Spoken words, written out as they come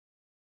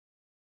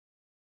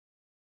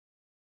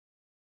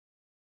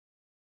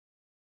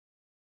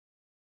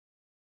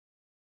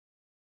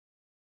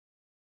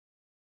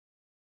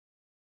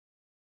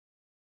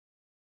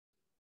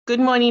Good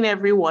morning,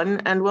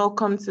 everyone, and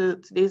welcome to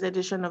today's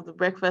edition of the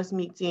Breakfast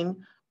Meeting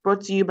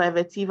brought to you by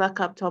Vetiva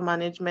Capital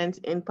Management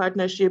in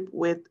partnership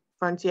with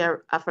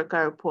Frontier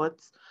Africa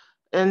Reports.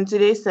 In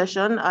today's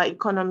session, our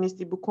economist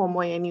Ibuku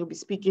Omoyeni will be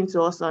speaking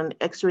to us on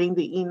X-raying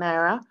the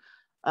e-Naira.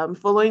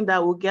 Following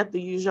that, we'll get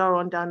the usual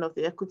rundown of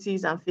the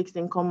equities and fixed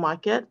income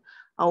market.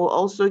 And we'll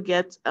also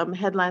get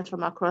headlines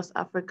from across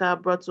Africa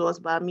brought to us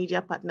by our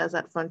media partners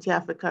at Frontier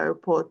Africa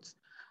Reports.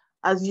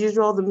 As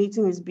usual, the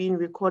meeting is being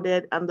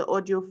recorded and the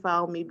audio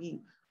file may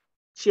be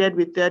shared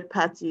with third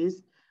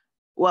parties.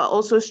 We're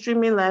also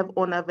streaming live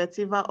on our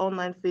Vetiva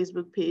online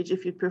Facebook page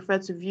if you prefer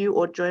to view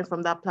or join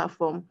from that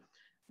platform.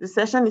 The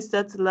session is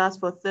set to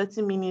last for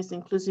 30 minutes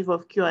inclusive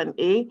of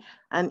Q&A.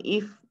 And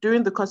if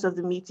during the course of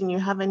the meeting you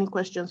have any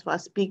questions for our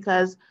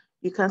speakers,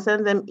 you can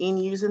send them in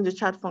using the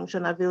chat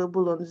function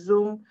available on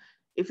Zoom.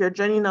 If you're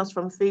joining us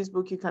from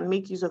Facebook, you can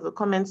make use of the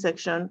comment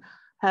section.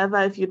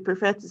 However, if you'd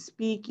prefer to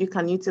speak, you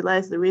can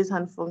utilize the raise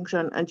hand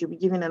function and you'll be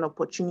given an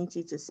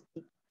opportunity to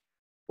speak.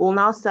 We'll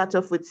now start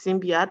off with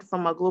Simbiat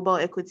from our Global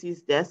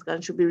Equities desk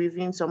and she'll be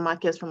reviewing some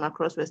markets from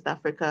across West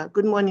Africa.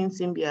 Good morning,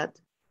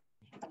 Simbiat.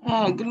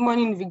 Good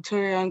morning,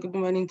 Victoria, and good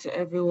morning to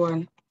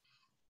everyone.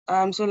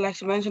 So like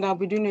she mentioned, I'll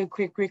be doing a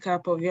quick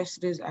recap of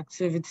yesterday's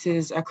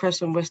activities across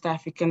some West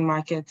African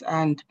markets,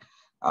 and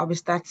I'll be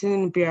starting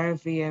in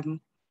BRVM,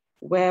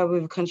 where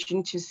we've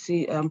continued to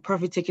see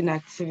profit-taking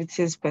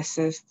activities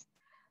persist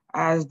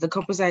as the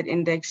composite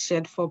index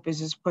shed 4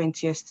 basis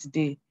points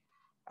yesterday.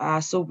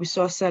 So we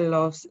saw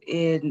sell-offs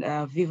in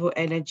Vivo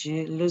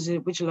Energy,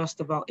 which lost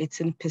about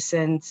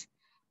 18%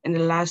 in the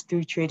last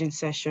 3 trading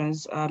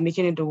sessions,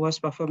 making it the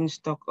worst performing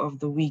stock of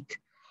the week.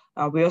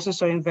 We also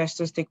saw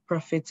investors take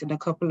profits in a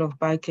couple of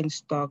banking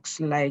stocks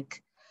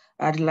like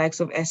the likes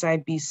of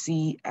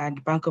SIBC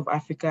and Bank of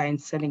Africa in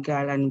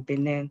Senegal and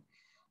Benin.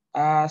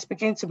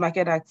 Speaking to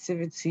market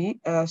activity,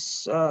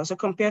 so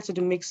compared to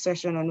the mixed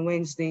session on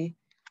Wednesday,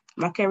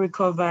 market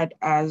recovered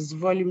as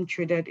volume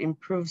traded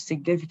improved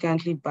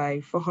significantly by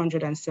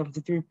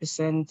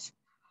 473%,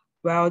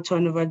 while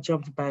turnover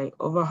jumped by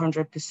over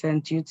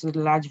 100% due to the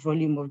large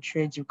volume of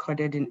trades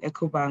recorded in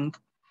EcoBank,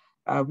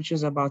 which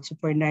was about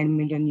 2.9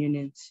 million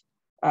units.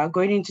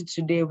 Going into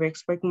today, we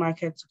expect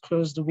market to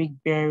close the week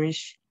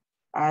bearish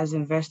as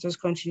investors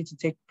continue to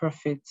take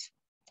profits.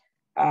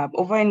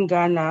 Over in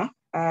Ghana,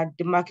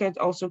 the market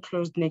also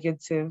closed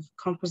negative.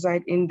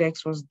 Composite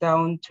index was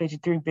down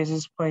 23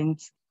 basis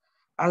points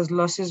as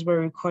losses were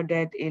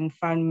recorded in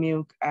Fan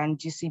Milk and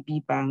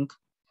GCB Bank,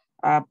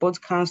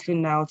 both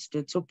cancelling out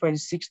the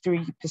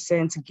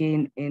 2.63%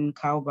 gain in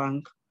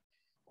Cowbank.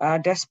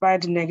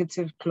 Despite the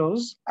negative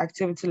close,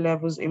 activity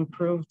levels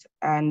improved,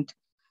 and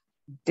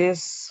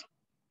this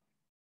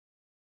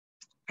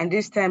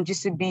time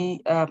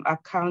GCB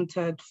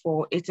accounted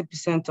for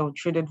 80% of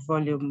traded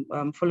volume,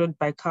 followed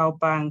by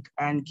Cowbank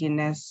and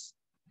Guinness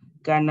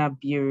Ghana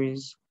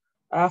Breweries.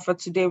 For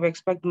today, we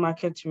expect the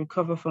market to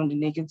recover from the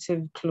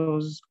negative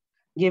close,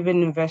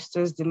 given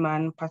investors'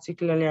 demand,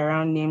 particularly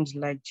around names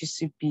like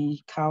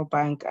GCP,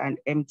 Cowbank, and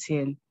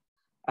MTN.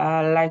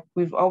 Like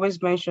we've always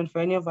mentioned, for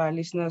any of our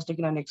listeners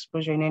looking at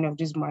exposure in any of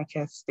these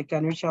markets, they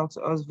can reach out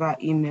to us via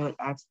email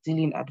at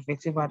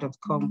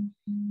dealing@vetiva.com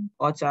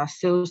or to our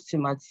sales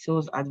team at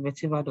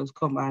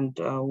sales@vetiva.com, and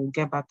we'll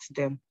get back to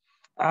them.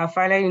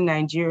 Finally, in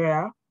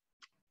Nigeria,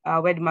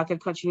 where the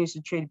market continues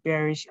to trade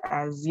bearish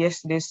as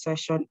yesterday's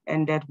session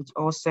ended with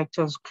all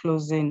sectors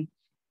closing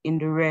in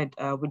the red,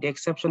 with the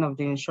exception of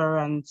the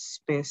insurance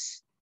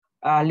space,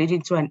 leading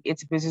to an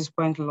 8 basis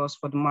point loss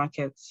for the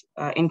market.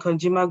 In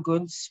consumer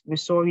goods, we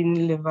saw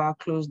Unilever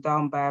close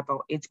down by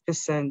about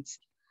 8%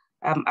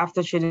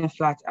 after trading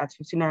flat at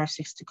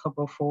 15.60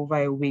 kobo for over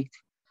a week,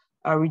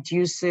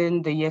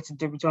 reducing the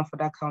year-to-date return for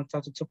that counter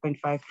to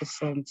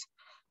 2.5%.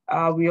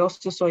 We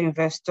also saw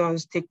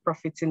investors take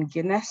profits in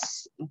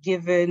Guinness,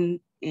 given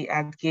it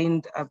had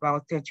gained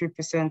about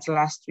 33%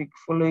 last week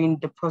following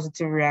the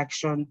positive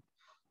reaction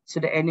to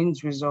the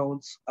earnings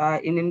results.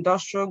 In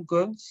industrial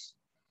goods,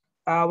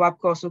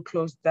 WAPCO also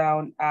closed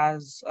down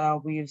as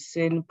we've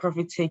seen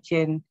profit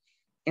taken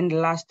in the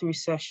last 3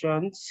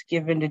 sessions,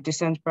 given the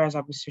decent price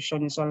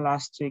appreciation we saw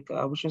last week,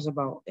 which was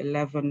about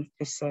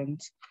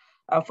 11%.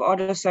 For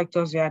other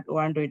sectors, we had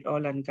Oando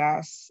oil and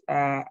gas,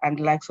 and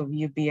the likes of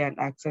UB and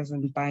Access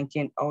and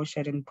banking all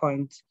shedding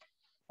points.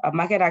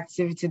 Market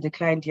activity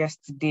declined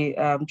yesterday.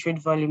 Trade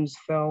volumes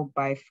fell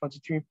by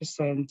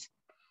 43%,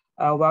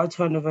 while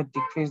turnover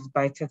decreased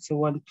by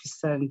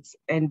 31%,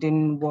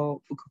 ending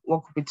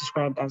what could be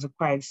described as a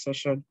quiet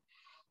session.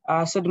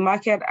 So the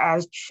market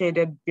has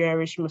traded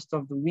bearish most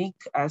of the week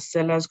as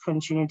sellers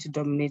continue to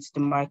dominate the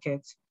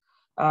market.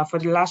 For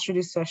the last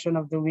trading session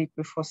of the week,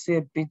 we foresee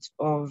a bit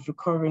of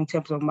recovery in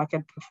terms of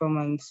market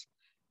performance,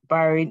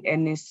 barring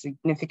any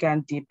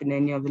significant dip in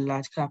any of the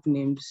large cap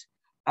names.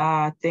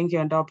 Thank you,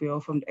 and that'll be all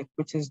from the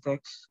Equities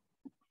desk.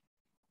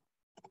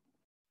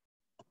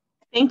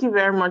 Thank you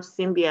very much,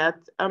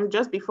 Simbiat.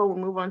 Just before we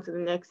move on to the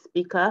next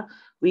speaker,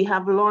 we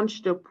have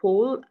launched a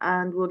poll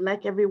and would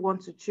like everyone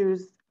to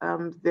choose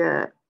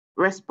the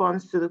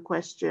response to the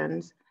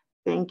questions.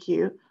 Thank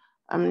you.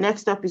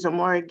 Next up is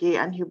Omorege,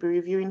 and he'll be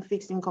reviewing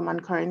fixed income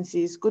and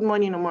currencies. Good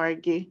morning,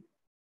 Omorege.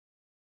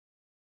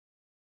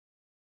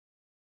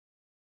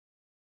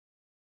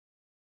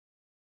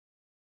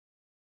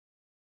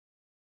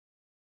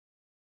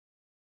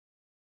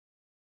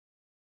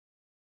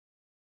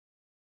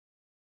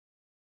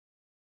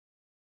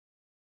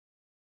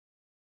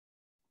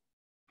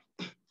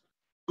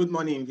 Good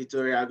morning,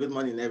 Victoria. Good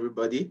morning,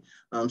 everybody.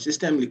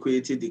 System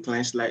liquidity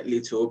declined slightly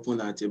to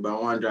open at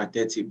about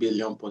 130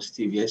 billion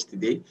positive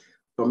yesterday,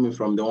 coming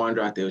from the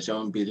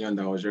 137 billion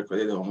that was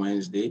recorded on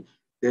Wednesday.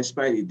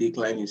 Despite the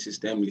decline in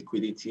system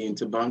liquidity,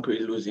 interbank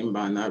rate losing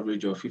by an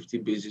average of 50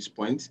 basis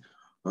points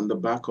on the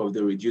back of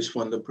the reduced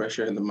funding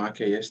pressure in the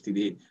market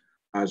yesterday,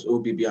 as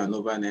OBB and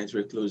overnight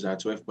rate closed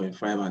at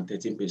 12.5% and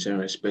 13%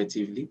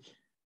 respectively.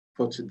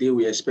 For today,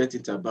 we expect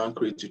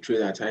interbank rate to trade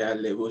at higher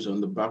levels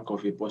on the back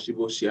of a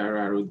possible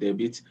CRR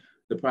debit.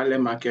 The parallel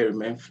market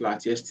remained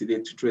flat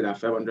yesterday to trade at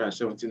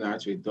 517 naira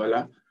to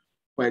 $1,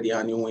 while the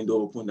annual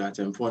window opened at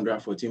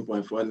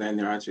 414.49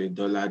 naira to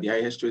 $1. The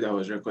highest trade that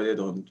was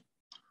recorded on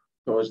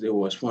Thursday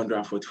was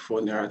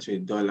 444 naira to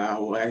 $1,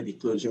 while the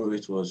closing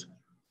rate was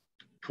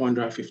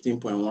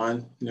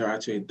 415.1 naira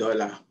to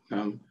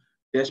 $1.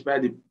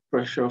 Despite the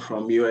pressure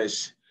from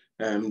US,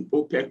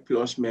 OPEC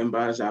Plus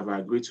members have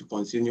agreed to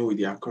continue with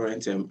their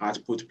current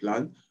output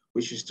plan,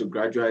 which is to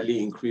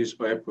gradually increase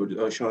oil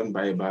production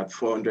by about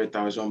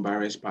 400,000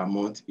 barrels per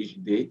month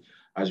each day.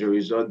 As a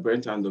result,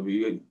 Brent and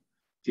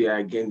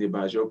WTI gained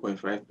about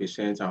 0.5%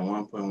 and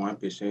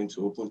 1.1%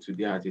 to open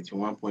today at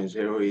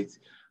 81.08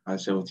 and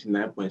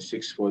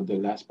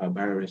 $79.64 per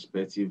barrel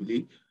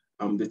respectively.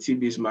 The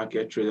TB's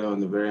market traded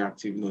on a very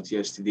active note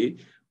yesterday,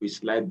 with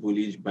slight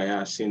bullish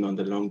bias seen on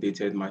the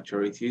long-dated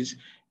maturities.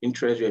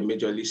 Interest were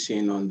majorly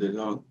seen on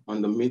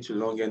the mid to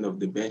long end of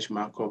the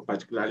benchmark curve,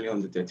 particularly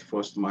on the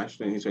 31st March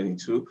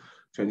 2022,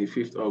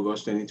 25th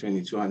August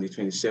 2022, and the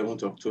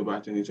 27th October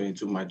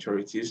 2022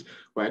 maturities,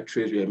 while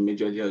trades were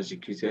majorly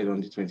executed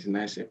on the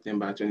 29th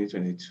September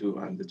 2022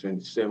 and the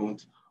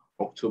 27th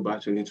October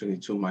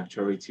 2022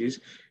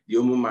 maturities. The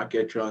OMO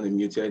market traded on a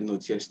muted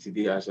note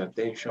yesterday as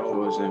attention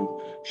was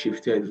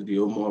shifted to the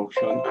OMO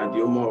auction. At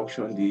the OMO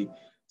auction, the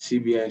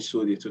CBN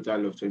sold a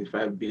total of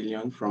 25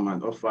 billion from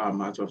an offer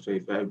amount of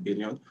 25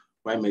 billion,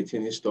 while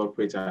maintaining stop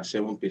rate at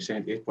 7%,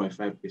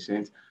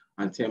 8.5%,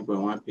 and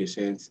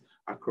 10.1%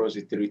 across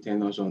the three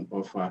tenors on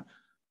offer.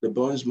 The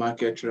bonds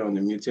market traded on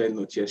a muted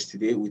note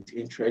yesterday, with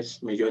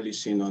interest majorly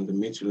seen on the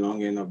mid to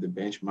long end of the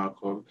benchmark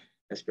curve,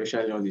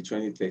 especially on the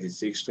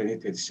 2036,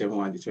 2037,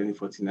 and the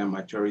 2049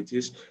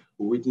 maturities.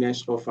 We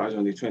witnessed offers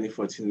on the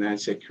 2049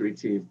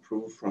 security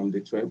improve from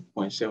the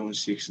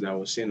 12.76 that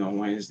was seen on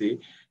Wednesday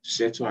to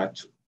settle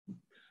at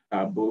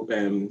above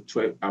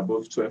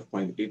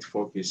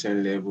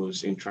 12.84%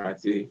 levels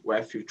intraday,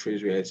 while few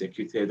trades were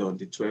executed on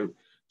the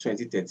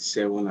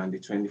 2037 and the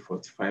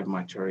 2045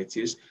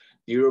 maturities.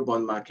 The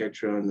Eurobond market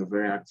traded on a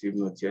very active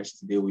note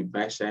yesterday, with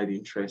buy-side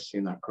interest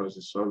seen across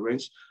the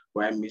sovereigns,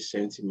 while mixed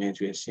sentiment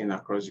we are seeing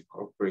across the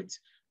corporates.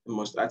 The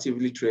most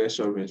actively traded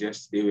sovereigns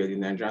yesterday were the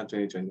Nigerian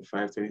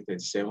 2025,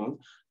 2037,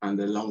 and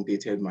the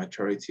long-dated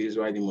maturities,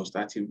 while the most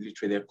actively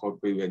traded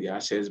corporate were the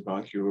Access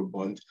Bank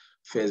Eurobond,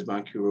 First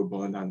Bank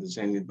Eurobond, and the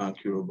Zenith Bank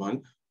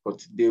Eurobond. For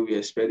today, we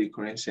expect the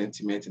current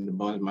sentiment in the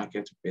bond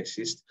market to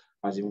persist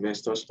as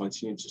investors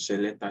continue to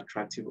select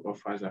attractive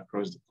offers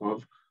across the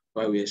curve,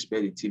 while we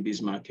expect the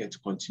TB's market to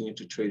continue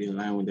to trade in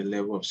line with the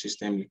level of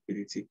system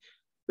liquidity.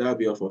 That'll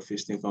be all for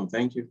fixed income.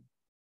 Thank you.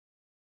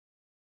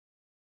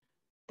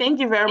 Thank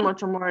you very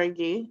much,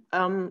 Omorege.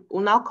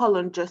 We'll now call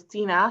on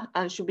Justina,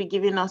 and she'll be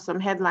giving us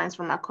some headlines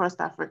from across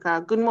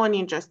Africa. Good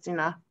morning,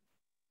 Justina.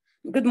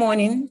 Good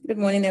morning. Good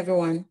morning,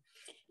 everyone.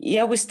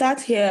 Yeah, we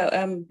start here.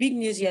 Big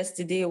news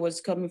yesterday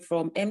was coming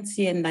from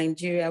MTN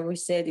Nigeria, which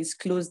said it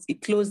closed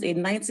a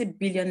 90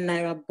 billion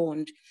naira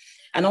bond,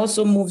 and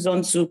also moves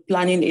on to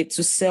planning it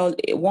to sell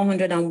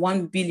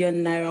 101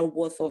 billion naira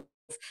worth of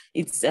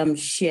its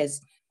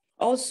shares.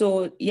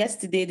 Also,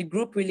 yesterday, the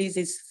group released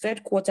its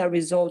third quarter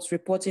results,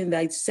 reporting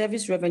that its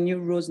service revenue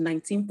rose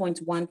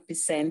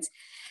 19.1%,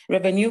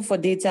 revenue for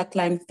data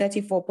climbed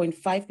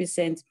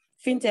 34.5%,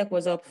 fintech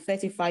was up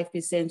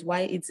 35%,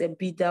 while its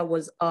EBITDA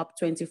was up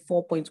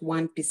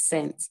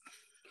 24.1%.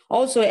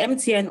 Also,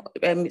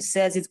 MTN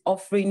says it's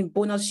offering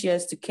bonus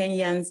shares to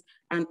Kenyans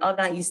and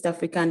other East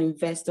African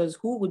investors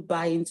who would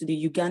buy into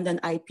the Ugandan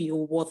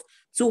IPO worth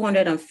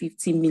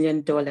 $250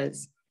 million.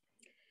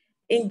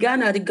 In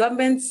Ghana, the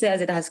government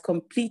says it has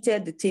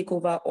completed the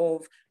takeover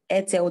of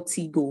Airtel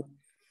Tigo.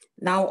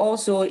 Now,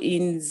 also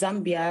in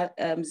Zambia,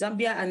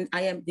 Zambia and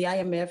the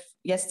IMF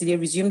yesterday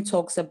resumed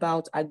talks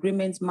about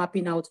agreements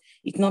mapping out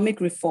economic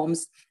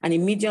reforms and a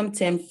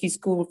medium-term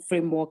fiscal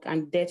framework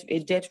and a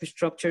debt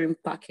restructuring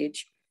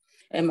package.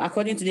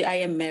 According to the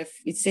IMF,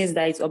 it says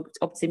that it's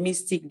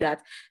optimistic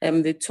that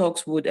the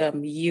talks would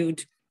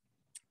yield.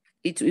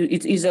 It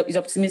is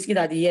optimistic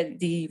that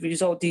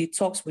the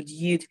talks would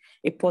yield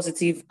a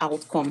positive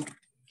outcome.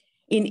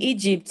 In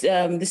Egypt,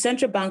 the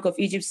Central Bank of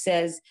Egypt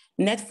says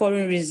net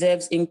foreign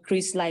reserves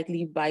increased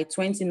slightly by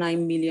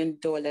 $29 million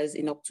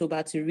in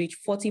October to reach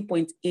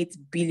 $40.8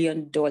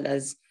 billion.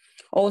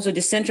 Also,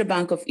 the Central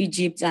Bank of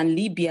Egypt and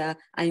Libya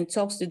are in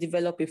talks to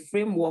develop a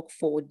framework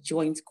for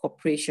joint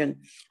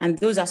cooperation. And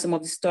those are some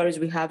of the stories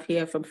we have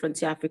here from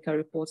Frontier Africa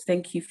Reports.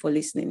 Thank you for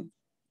listening.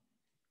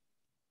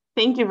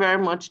 Thank you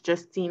very much,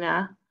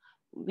 Justina.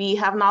 We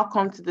have now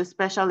come to the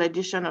special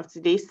edition of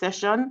today's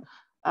session.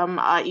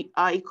 Our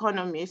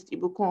economist,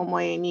 Ibukun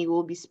Omoyeni,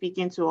 will be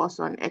speaking to us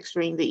on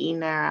X-raying the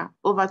e-Naira.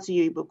 Over to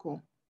you,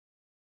 Ibukun.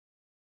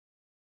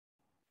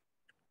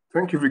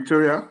 Thank you,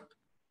 Victoria.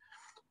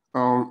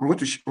 I'm going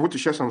to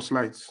share some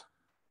slides.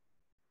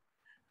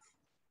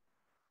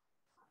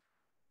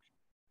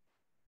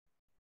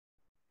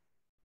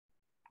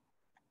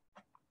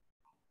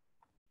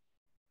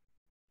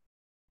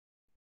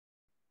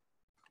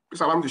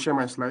 Please allow me to share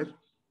my slide.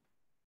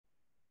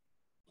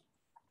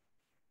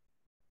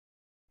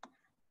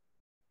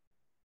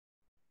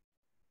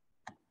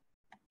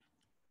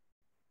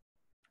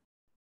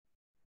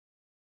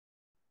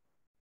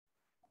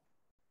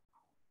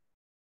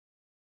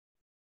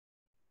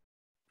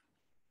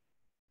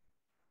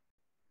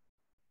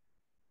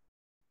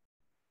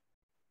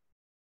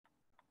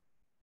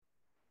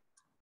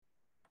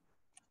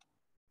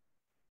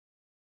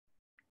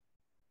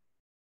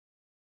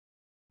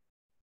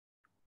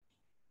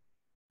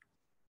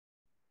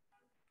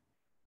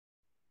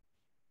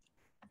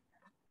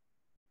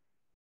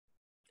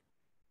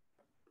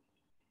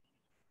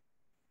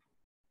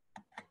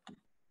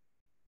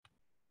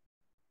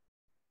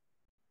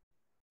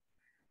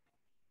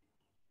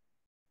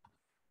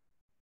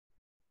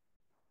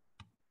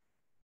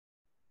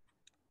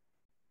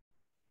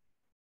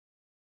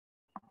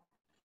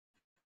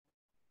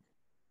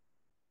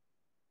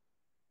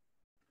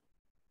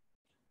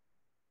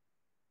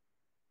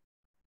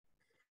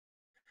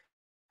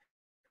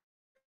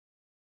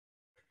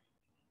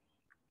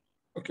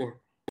 Okay,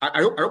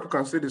 I hope you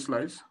can see the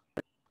slides.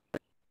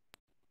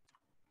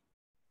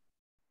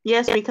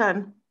 Yes, we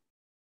can.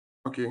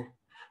 Okay,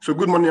 so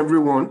good morning,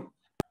 everyone,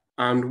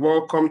 and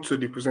welcome to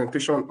the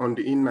presentation on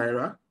the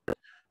e-Naira,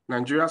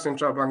 Nigeria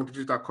Central Bank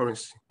digital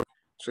currency.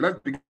 So let's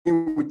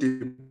begin with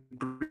a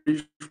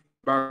brief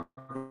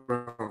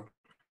background.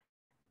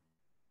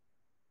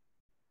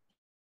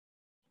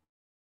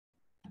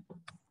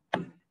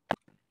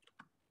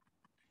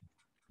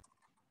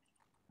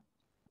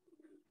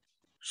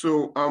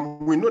 So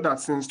we know that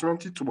since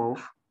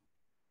 2012,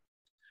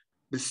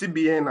 the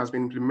CBN has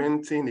been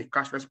implementing a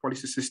cashless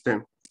policy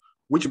system,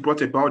 which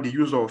brought about the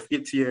use of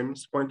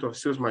ATMs, point of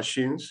sales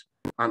machines,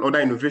 and other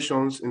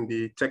innovations in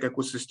the tech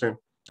ecosystem.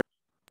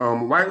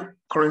 While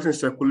currency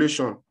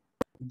circulation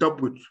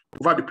doubled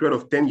over the period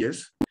of 10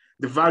 years,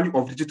 the value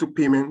of digital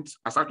payments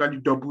has actually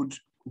doubled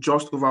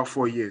just over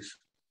 4 years.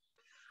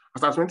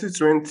 As of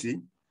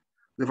 2020,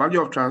 the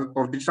value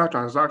of digital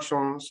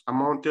transactions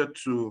amounted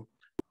to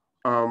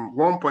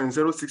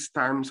 1.06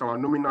 times our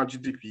nominal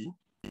GDP,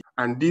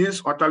 and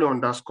this utterly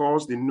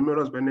underscores the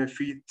numerous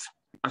benefits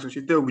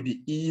associated with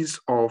the ease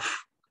of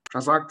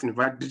transacting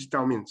via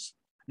digital means.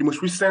 The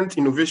most recent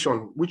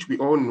innovation, which we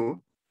all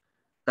know,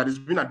 that is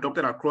being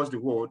adopted across the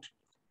world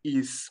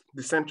is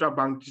the central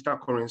bank digital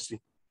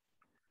currency.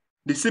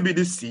 The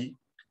CBDC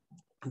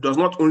does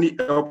not only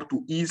help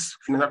to ease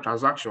financial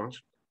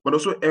transactions, but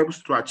also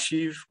helps to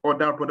achieve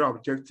other broader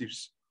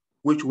objectives,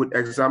 which we'll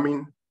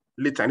examine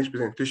later in this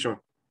presentation.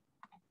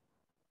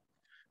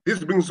 This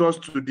brings us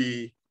to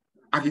the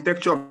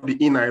architecture of the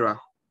e-Naira.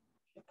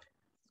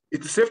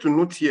 It is safe to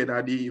note here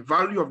that the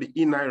value of the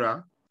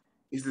e-Naira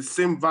is the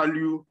same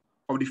value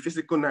of the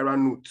physical Naira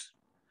note.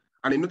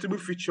 And a notable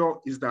feature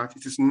is that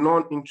it is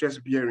non-interest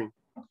bearing.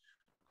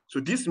 So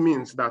this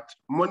means that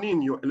money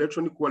in your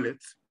electronic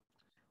wallet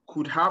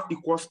could have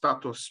equal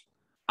status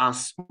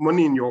as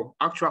money in your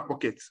actual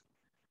pocket.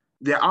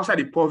 They are outside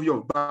the purview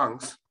of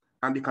banks,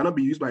 and they cannot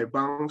be used by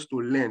banks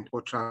to lend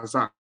or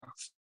transact.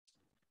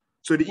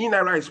 So the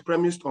e-Naira is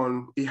premised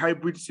on a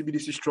hybrid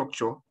CBDC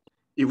structure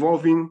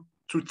involving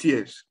 2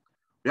 tiers.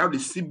 We have the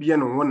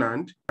CBN on one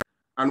hand,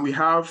 and we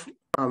have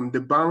the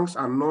banks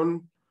and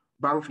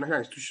non-bank financial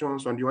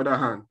institutions on the other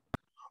hand.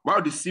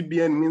 While the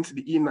CBN mints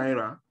the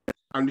e-Naira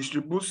and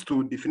distributes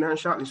to the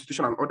financial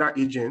institution and other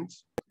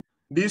agents,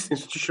 these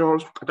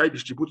institutions actually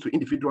distribute to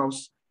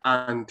individuals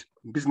and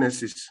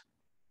businesses.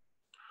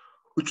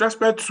 With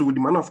respect to the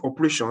manner of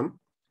operation,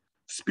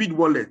 speed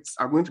wallets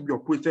are going to be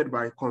operated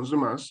by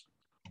consumers,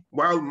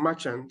 while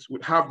merchants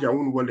would have their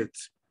own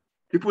wallets.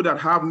 People that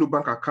have no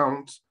bank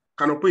accounts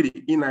can operate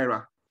the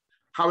e-Naira.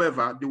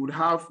 However, they would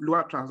have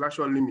lower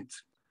transaction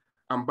limits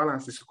and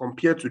balances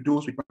compared to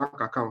those with bank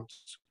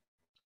accounts.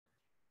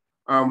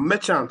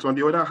 Merchants, on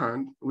the other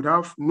hand, would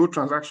have no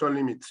transaction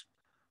limits.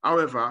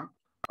 However,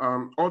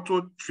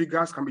 auto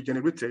triggers can be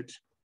generated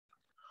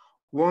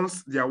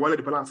once their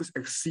wallet balances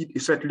exceed a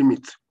set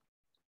limit.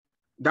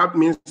 That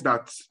means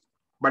that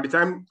by the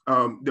time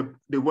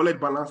the wallet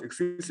balance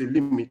exceeds a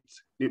limit,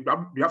 they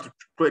have to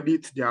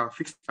credit their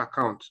fixed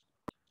account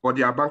or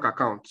their bank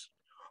account.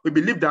 We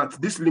believe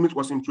that this limit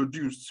was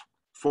introduced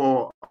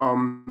for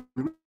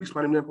risk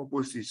management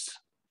purposes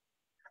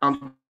and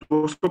to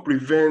also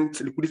prevent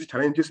liquidity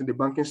challenges in the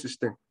banking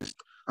system.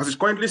 As it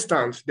currently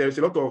stands, there is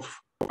a lot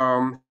of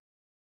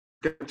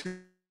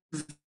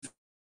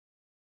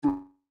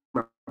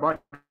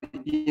about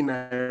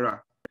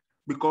e-Naira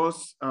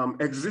because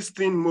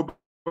existing mobile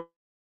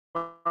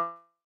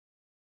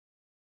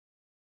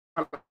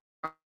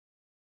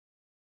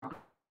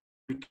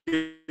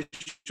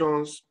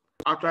applications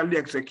actually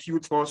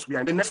execute us.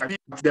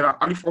 There are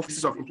only 4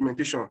 phases of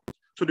implementation.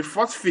 So the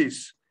first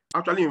phase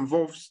actually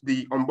involves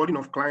the onboarding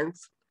of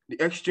clients,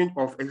 the exchange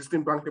of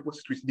existing bank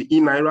deposits with the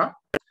e-Naira,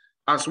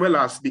 as well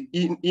as the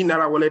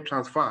e-Naira wallet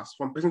transfers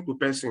from person to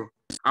person.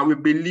 And we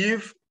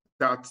believe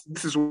that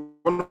this is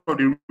one of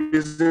the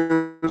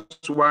reasons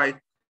why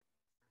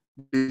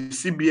the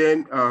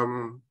CBN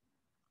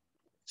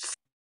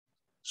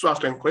so as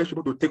to encourage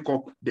people to take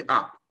up the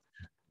app.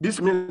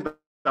 This means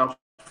that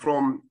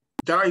from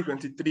January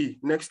 23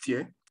 next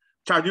year,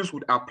 charges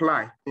would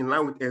apply in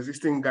line with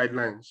existing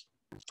guidelines.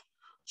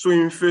 So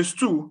in phase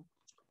 2,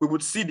 we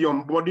would see the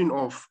onboarding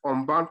of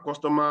unbound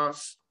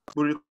customers.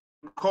 We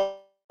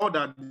recall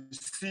that the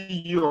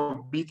CEO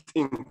of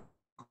BitInc,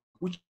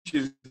 which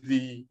is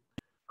the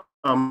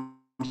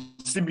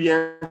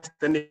CBN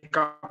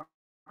technical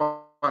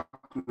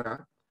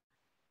partner,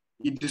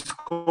 it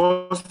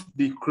discussed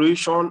the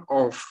creation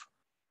of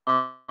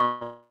an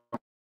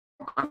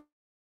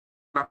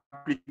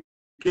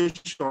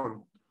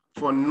application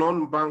for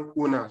non-bank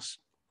owners.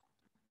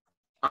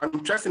 And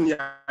interestingly,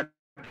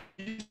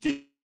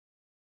 users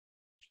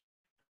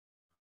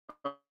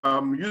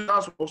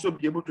will also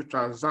be able to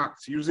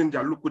transact using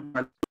their local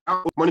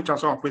money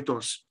transfer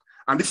operators.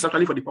 And this is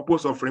actually for the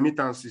purpose of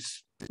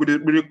remittances. We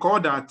recall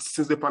that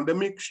since the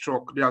pandemic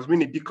struck, there has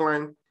been a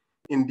decline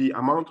in the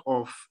amount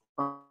of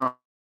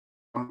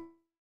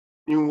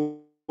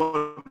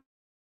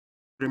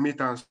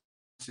remittances.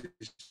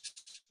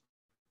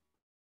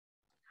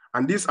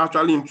 And this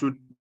actually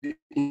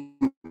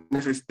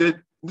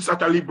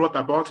brought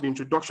about the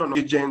introduction of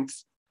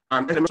agents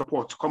and SMS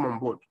support to come on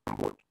board.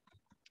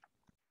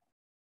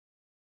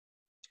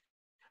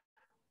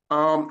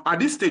 At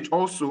this stage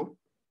also,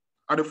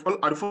 at the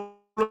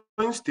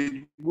following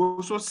stage, we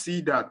also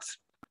see that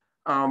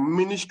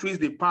ministries,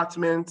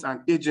 departments,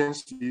 and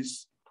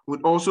agencies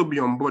would also be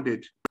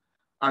onboarded.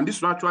 And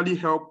this will actually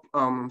help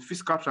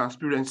fiscal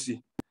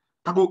transparency.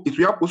 It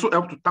will also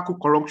help to tackle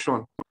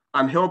corruption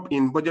and help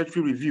in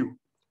budgetary review.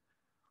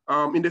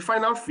 In the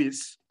final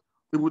phase,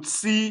 we would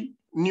see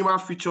newer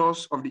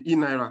features of the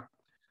e-Naira.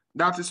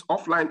 That is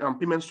offline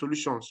payment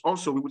solutions.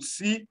 Also, we would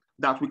see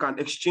that we can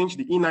exchange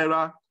the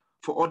e-Naira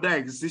for other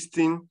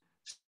existing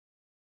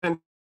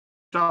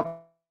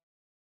central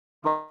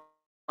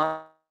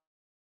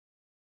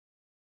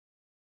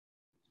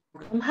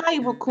Hi,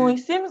 Bukun.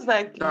 It seems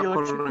like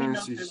you're tripping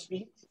up a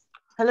bit.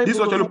 Hello, this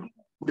Bukun.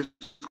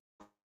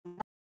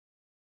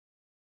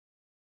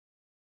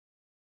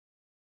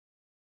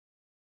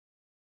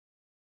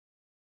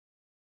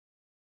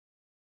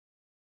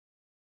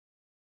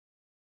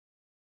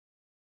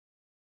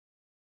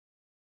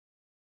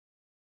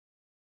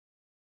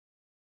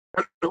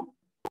 Hello.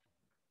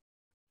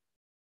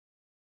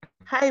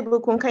 Hi,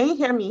 Bukun. Can you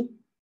hear me?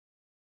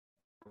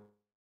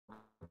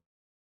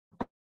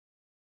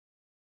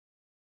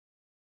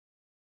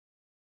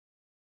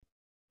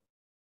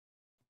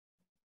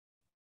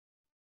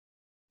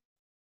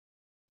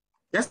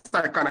 Yes,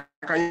 I can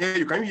hear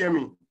you. Can you hear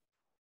me?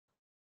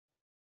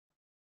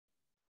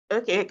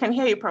 Okay, I can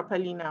hear you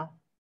properly now.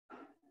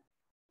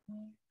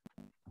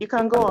 You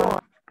can go on.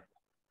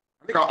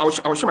 I think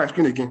I'll share my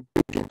screen again.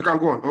 You can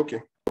go on.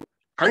 Okay.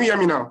 Can you hear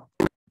me now?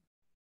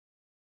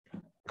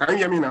 Can you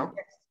hear me now?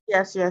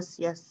 Yes.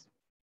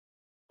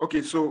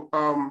 Okay, so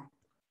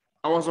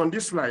I was on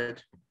this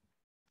slide.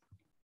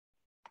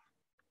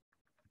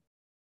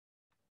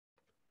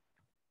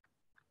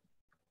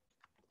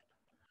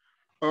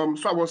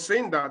 So I was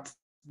saying that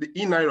the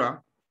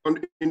e-Naira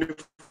in the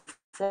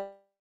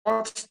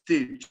first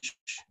phase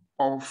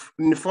of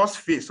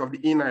the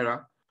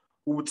e-Naira,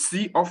 we would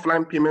see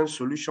offline payment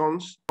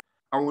solutions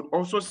and would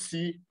also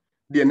see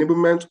the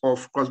enablement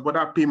of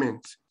cross-border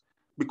payments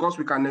because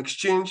we can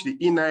exchange the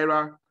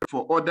e-Naira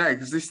for other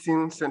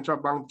existing central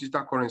bank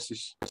digital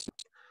currencies.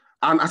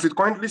 And as it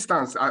currently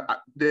stands,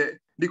 the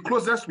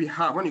closest we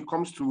have when it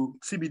comes to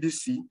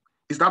CBDC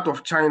is that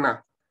of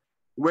China,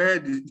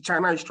 where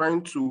China is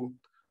trying to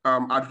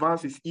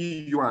advance its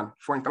e-yuan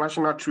for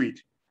international trade.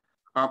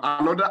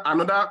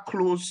 Another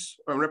close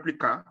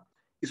replica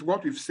is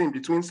what we've seen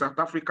between South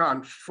Africa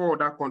and 3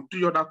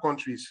 other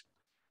countries,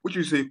 which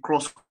is a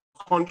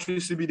cross-country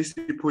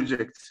CBDC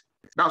project.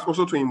 That's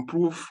also to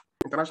improve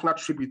international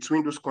trade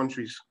between those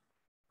countries.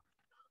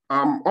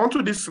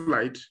 Onto this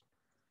slide,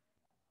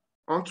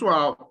 onto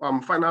our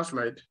final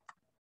slide.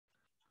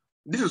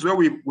 This is where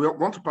we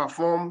want to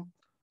perform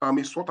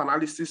a SWOT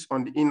analysis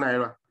on the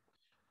e-Naira.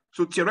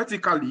 So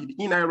theoretically, the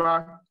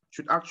e-Naira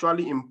should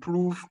actually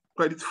improve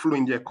credit flow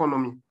in the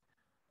economy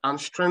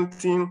and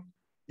strengthen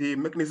the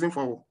mechanism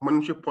for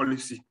monetary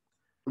policy.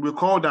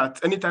 Recall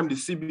that anytime the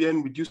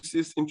CBN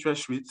reduces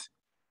interest rates,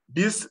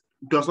 this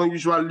does not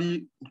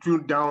usually drill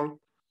down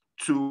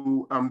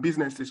to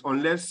businesses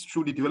unless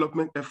through the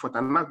development effort,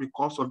 and that's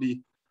because of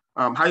the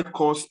high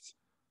cost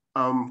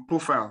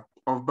profile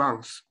of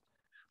banks.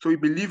 So we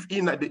believe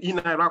the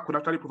e-Naira could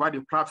actually provide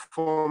a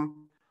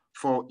platform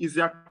for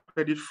easier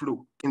credit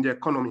flow in the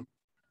economy.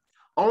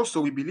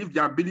 Also, we believe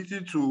the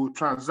ability to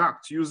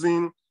transact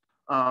using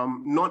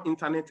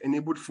non-internet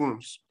enabled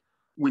phones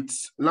with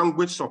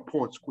language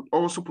support could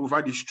also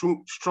provide a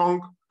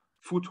strong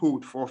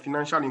foothold for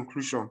financial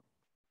inclusion.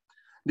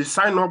 The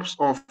sign-ups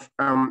of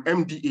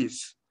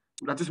MDAs,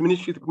 that is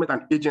Ministry Department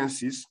and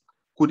agencies,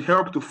 could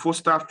help to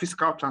foster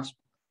fiscal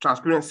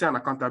transparency and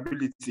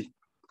accountability.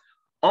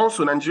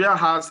 Also, Nigeria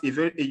has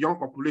a young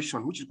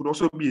population, which could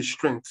also be a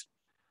strength,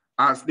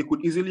 as they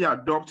could easily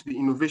adopt the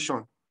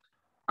innovation,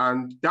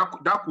 and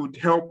that could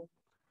help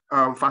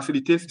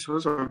facilitate the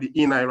success of the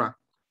e-Naira,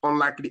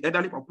 unlike the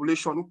elderly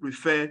population who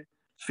prefer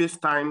face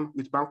time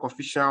with bank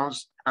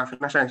officials and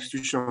financial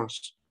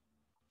institutions.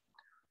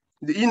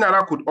 The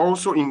e-Naira could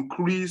also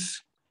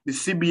increase the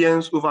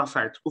CBN's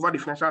oversight over the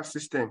financial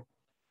system,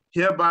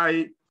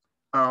 hereby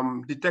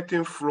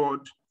detecting fraud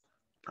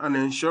and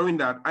ensuring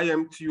that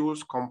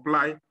IMTOs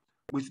comply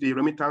with the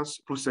remittance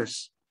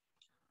process.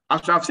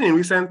 As we have seen in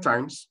recent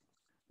times,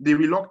 the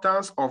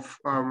reluctance of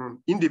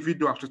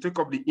individuals to take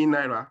up the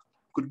e-Naira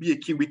could be a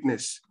key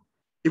witness.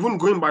 Even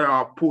going by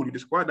our poll, we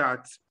discovered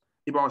that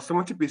about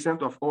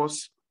 70% of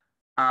us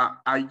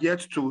are yet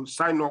to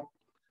sign up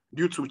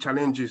due to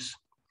challenges.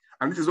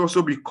 And this is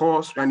also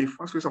because we're in the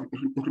first phase of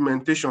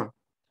implementation.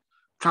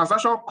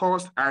 Transaction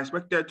costs are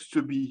expected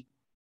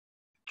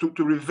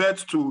to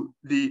revert to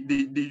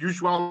the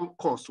usual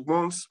cost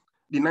once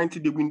the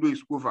 90-day window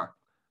is over.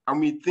 And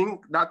we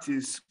think that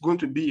is going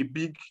to be a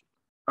big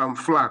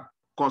flag,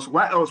 because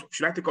why else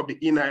should I take up the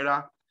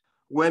e-Naira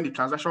when the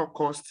transaction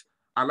costs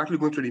are likely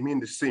going to remain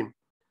the same?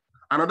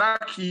 Another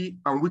key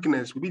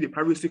weakness will be the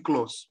privacy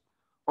clause,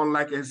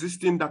 unlike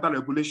existing data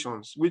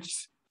regulations,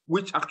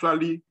 which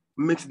actually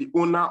makes the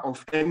owner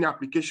of any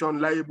application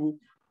liable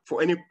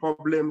for any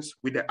problems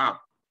with the app.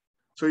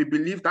 So we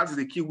believe that is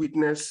the key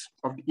weakness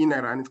of the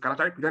e-Naira, and it can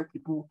actually prevent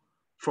people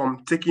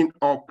from taking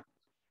up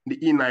the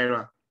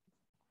e-Naira.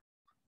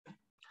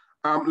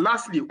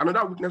 Lastly,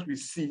 another weakness we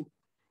see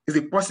is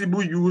the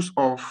possible use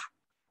of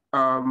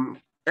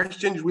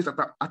exchange rates that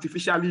are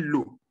artificially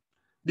low.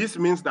 This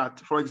means that,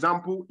 for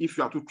example, if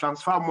you have to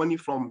transfer money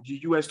from the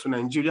US to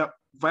Nigeria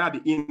via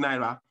the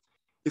e-Naira,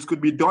 it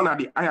could be done at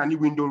the I&E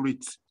window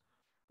rate.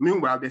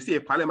 Meanwhile, they see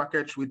a parallel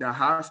market rate that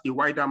has a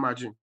wider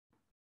margin.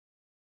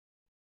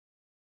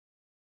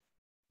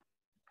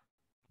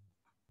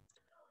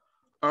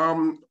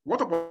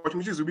 What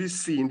opportunities do we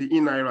see in the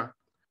e-Naira?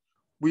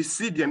 We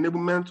see the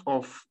enablement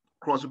of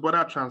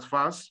cross-border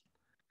transfers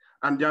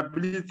and the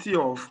ability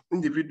of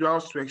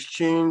individuals to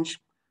exchange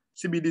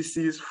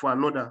CBDCs for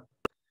another.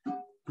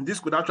 This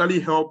could actually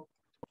help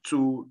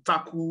to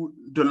tackle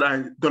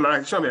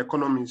dollarization of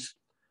economies,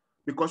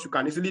 because you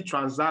can easily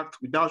transact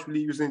without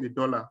really using the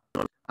dollar.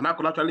 And that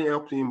could actually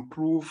help to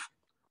improve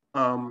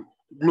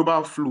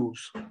global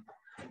flows.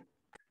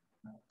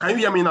 Can you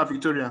hear me now,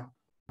 Victoria?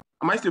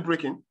 Am I still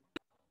breaking?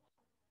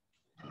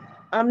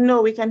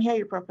 No, we can hear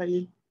you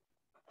properly.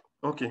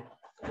 Okay.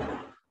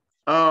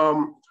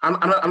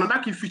 Another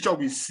key feature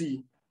we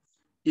see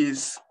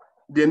is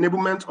the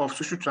enablement of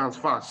social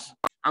transfers.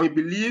 And we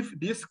believe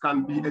this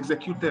can be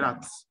executed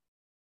at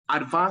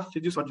advanced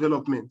stages of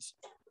development.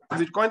 As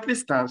it currently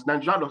stands,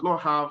 Nigeria does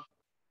not have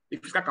a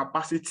fiscal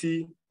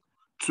capacity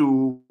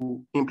to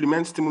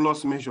implement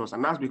stimulus measures,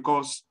 and that's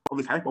because of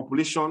its high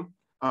population.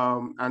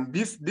 And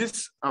this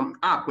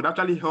app could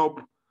actually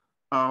help.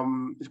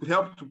 It could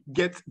help to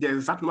get the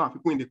exact number of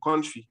people in the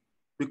country,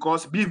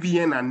 because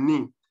BVN and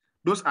NIM,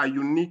 those are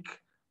unique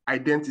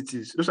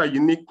identities. Those are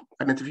unique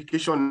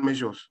identification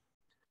measures.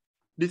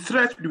 The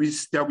threat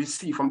that we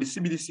see from the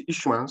CBDC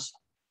issuance,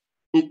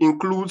 it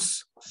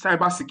includes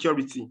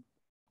cybersecurity.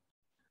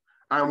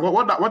 And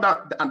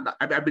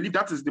I believe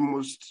that is the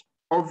most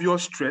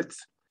obvious threat,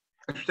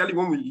 especially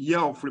when we hear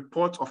of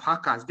reports of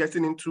hackers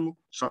getting into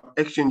some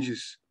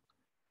exchanges.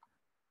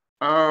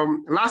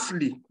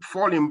 Lastly,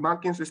 fall in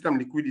banking system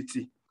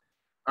liquidity.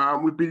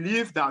 We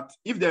believe that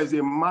if there's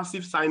a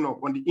massive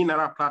sign-up on the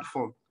e-Naira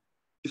platform,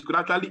 it could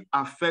actually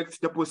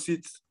affect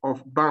deposits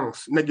of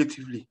banks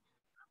negatively,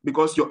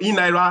 because your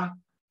e-Naira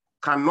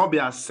cannot be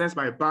accessed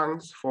by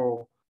banks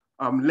for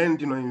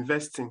lending or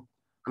investing,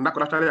 and that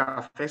could actually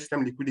affect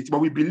system liquidity.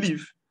 But we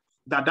believe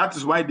that that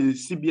is why the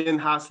CBN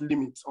has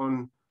limits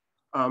on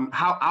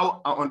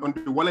on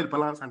the wallet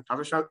balance and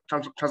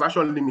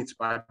transaction limits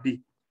per day.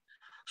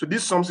 So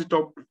this sums it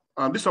up.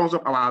 This sums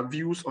up our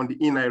views on the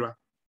e-Naira.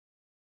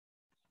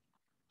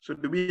 So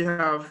do we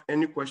have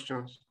any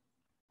questions?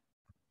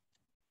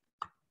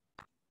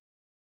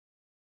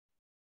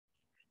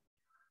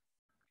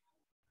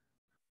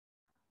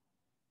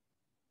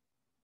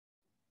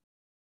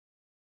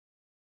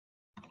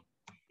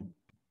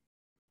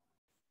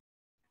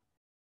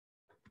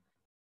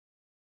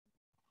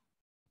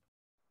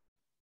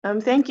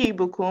 Thank you,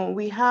 Ibukun.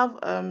 We have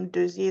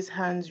Dozier's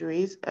hands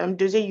raised.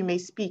 Dozier, you may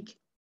speak.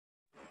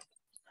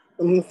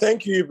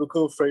 Thank you,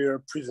 Ibukun, for your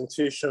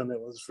presentation. It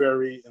was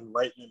very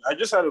enlightening. I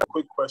just had a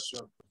quick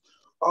question.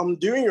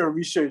 During your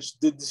research,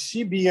 did the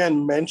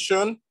CBN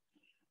mention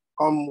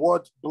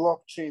what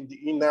blockchain the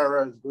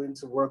e-Naira is going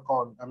to work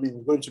on? I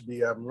mean, going to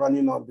be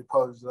running on,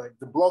 because like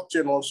the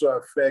blockchain also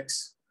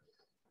affects,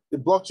 the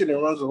blockchain it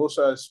runs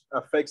also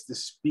affects the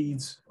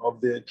speeds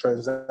of the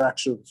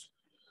transactions.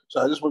 So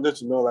I just wanted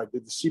to know, like,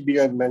 did the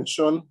CBN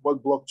mention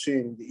what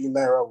blockchain the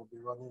e-Naira will be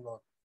running on?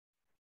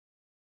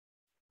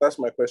 That's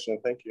my question.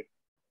 Thank you.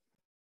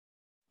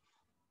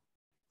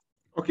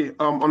 Okay,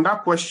 on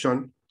that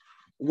question,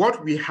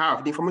 what we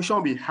have, the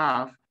information we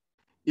have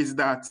is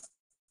that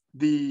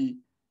the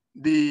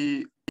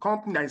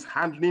company that is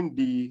handling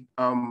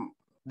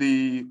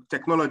the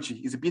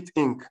technology is Bit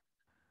Inc.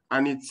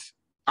 And it's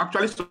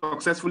actually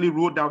successfully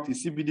rolled out the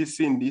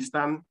CBDC in the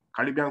Eastern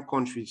Caribbean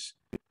countries.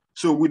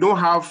 So we don't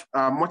have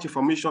much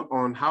information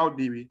on how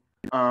the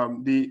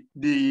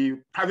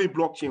private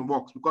blockchain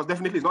works, because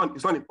definitely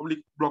it's not a public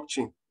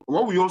blockchain.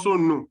 What we also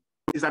know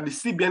is that the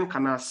CBN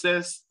can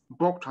access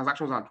bulk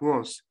transactions at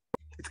once.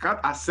 It can't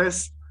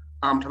access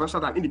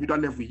transactions at an individual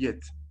level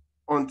yet,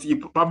 until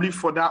probably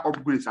further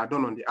upgrades are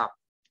done on the app.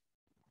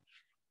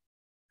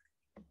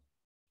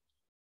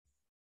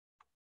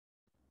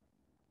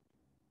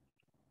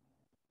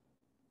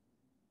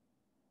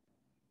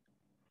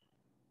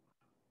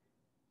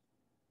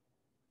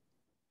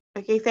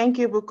 Okay, thank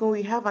you, Ibukun.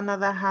 We have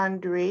another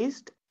hand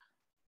raised.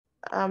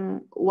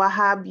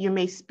 Wahab, you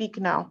may speak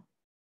now.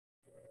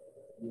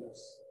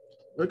 Yes.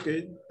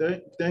 Okay,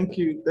 thank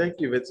you,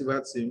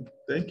 Vetiva team.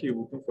 Thank you,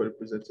 Ibukun, for the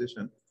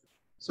presentation.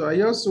 So I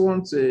just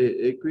want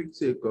a quick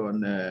take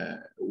on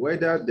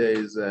whether there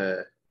is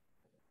the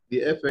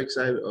FX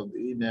side of the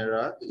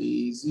e-Naira.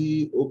 Is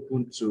he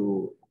open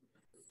to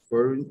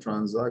foreign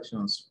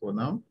transactions for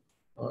now?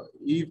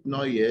 If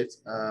not yet,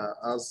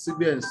 as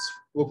CBN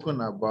spoken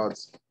about,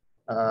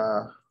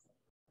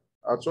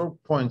 at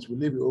what point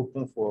will it be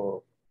open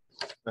for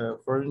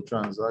foreign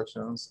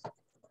transactions?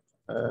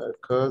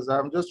 Because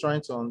I'm just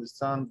trying to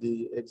understand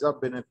the exact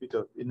benefit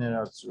of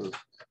e-Naira to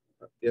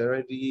the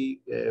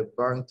already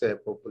banked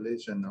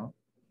population now.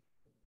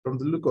 From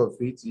the look of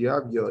it, you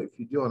have if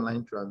you do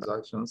online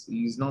transactions,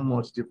 it's not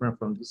much different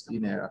from this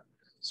e-Naira.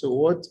 So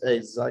what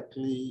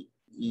exactly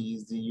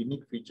is the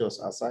unique features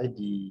aside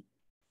the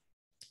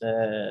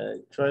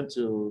trying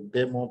to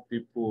get more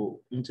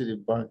people into the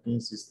banking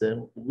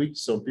system, which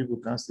some people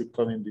can still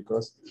come in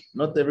because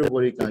not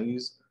everybody can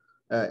use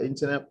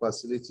internet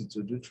facility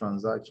to do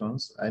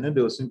transactions. I know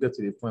they will soon get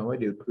to the point where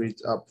they'll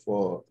create app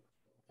for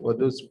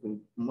those people,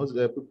 most of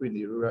the people in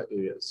the rural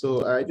area.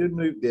 So I don't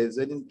know if there's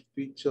any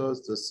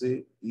features to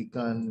say you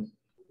can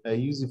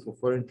use it for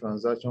foreign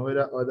transaction,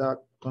 whether other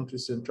country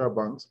central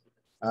banks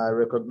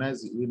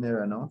recognize the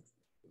e-Naira now.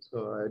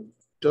 So I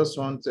just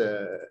want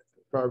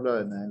probably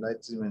an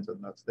enlightenment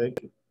on that.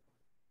 Thank you.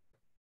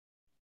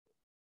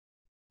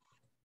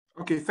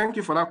 Okay, thank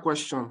you for that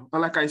question.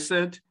 And like I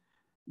said,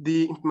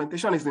 the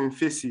implementation is in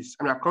phases,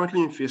 and we are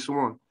currently in phase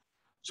 1.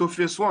 So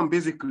phase 1,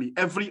 basically,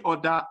 every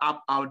other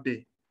app out there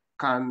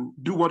can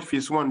do what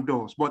phase 1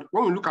 does. But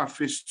when we look at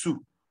phase 2,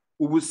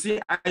 we will see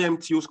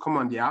IMTOs come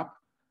on the app,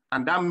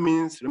 and that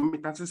means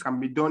remittances can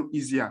be done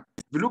easier.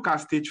 If you look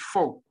at stage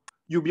 4,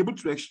 you'll be able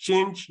to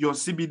exchange your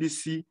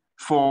CBDC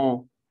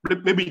for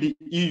maybe the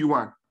EU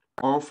one,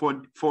 or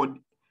for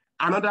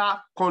another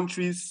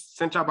country's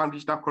central bank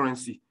digital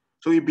currency.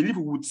 So we believe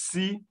we would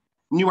see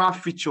newer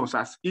features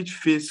as each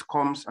phase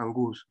comes and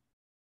goes.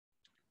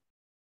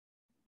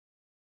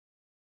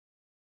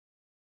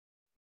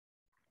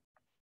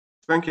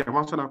 Thank you. I've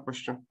answered that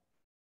question.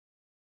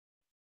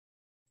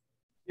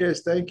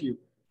 Yes, thank you.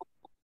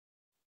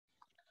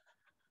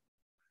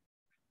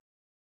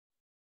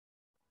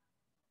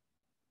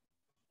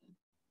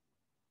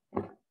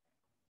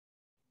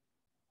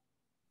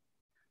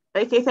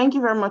 Okay, thank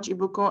you very much,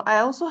 Ibukun. I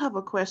also have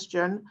a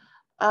question.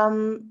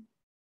 Should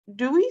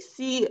we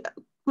see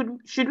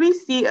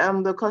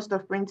the cost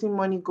of printing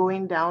money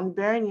going down,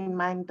 bearing in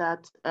mind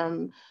that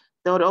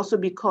there would also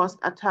be costs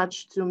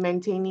attached to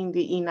maintaining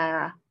the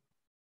e-Naira?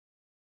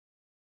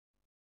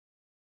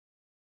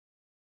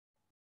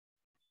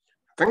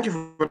 Thank you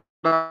for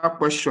that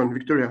question,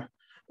 Victoria.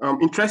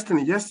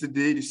 Interestingly,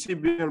 yesterday, the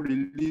CBN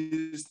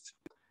released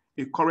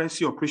a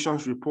currency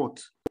operations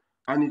report,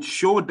 and it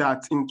showed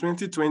that in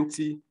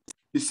 2020,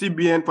 the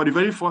CBN, for the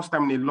very first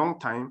time in a long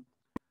time,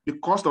 the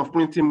cost of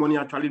printing money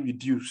actually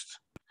reduced.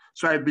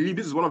 So I believe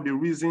this is one of the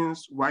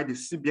reasons why the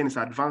CBN is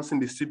advancing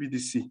the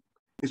CBDC.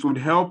 It would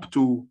help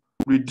to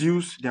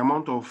reduce the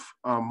amount of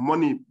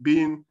money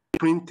being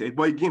printed.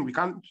 But again, we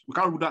can't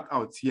rule that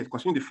out yet,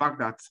 considering the fact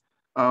that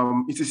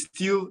it is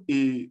still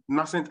a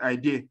nascent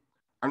idea,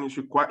 and it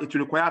will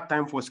require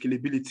time for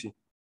scalability.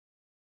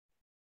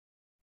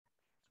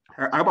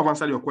 I hope I've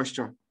answered your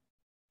question.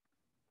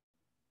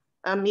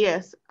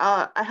 Yes,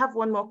 I have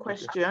one more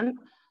question.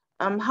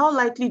 Okay. How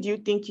likely do you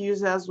think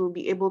users will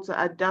be able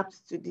to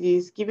adapt to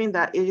this, given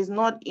that it is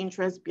not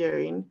interest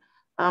bearing?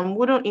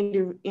 Wouldn't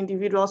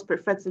individuals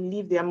prefer to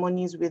leave their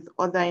monies with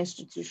other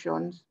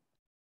institutions?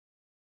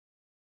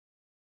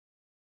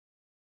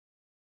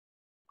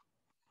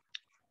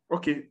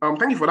 Okay,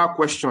 thank you for that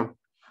question.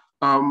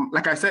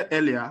 Like I said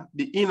earlier,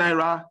 the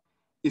e-Naira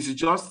is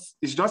just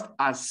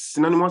as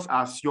synonymous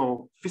as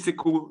your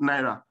physical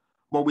Naira,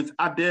 but with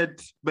added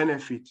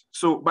benefit.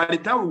 So by the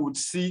time we would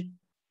see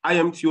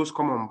IMTOs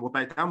come on board,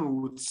 by the time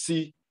we would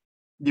see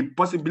the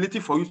possibility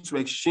for you to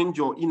exchange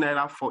your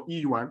e-Naira for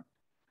E1,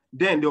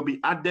 then there'll be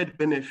added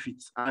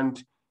benefits.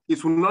 And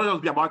it will not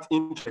just be about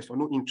interest or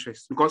no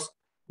interest, because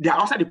they're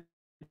outside the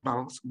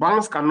banks.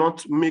 Banks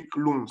cannot make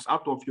loans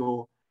out of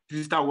your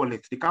digital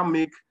wallet. They can't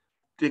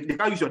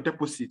use your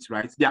deposits,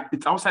 right?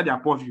 It's outside their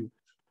purview.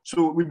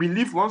 So we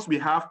believe once we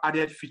have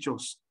added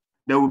features,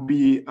 there will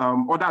be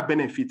other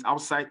benefits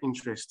outside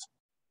interest.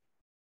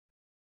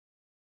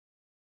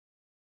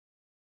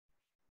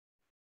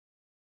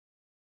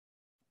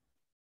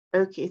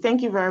 Okay,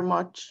 thank you very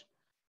much.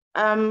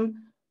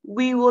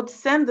 We would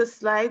send the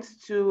slides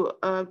to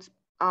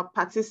our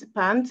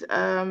participants.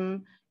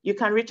 You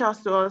can reach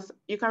out to us.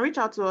 You can reach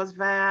out to us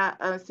via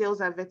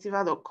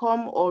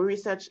sales@vetiva.com or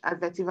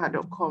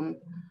research@vetiva.com.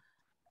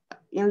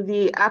 In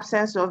the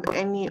absence of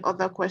any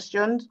other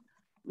questions,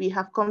 we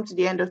have come to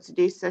the end of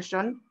today's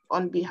session.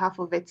 On behalf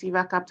of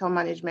Vetiva Capital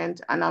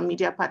Management and our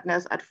media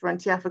partners at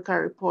Frontier Africa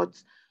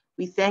Reports,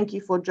 we thank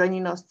you for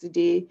joining us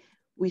today.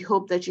 We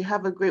hope that you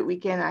have a great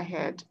weekend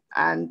ahead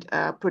and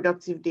a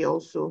productive day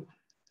also.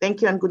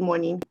 Thank you and good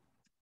morning.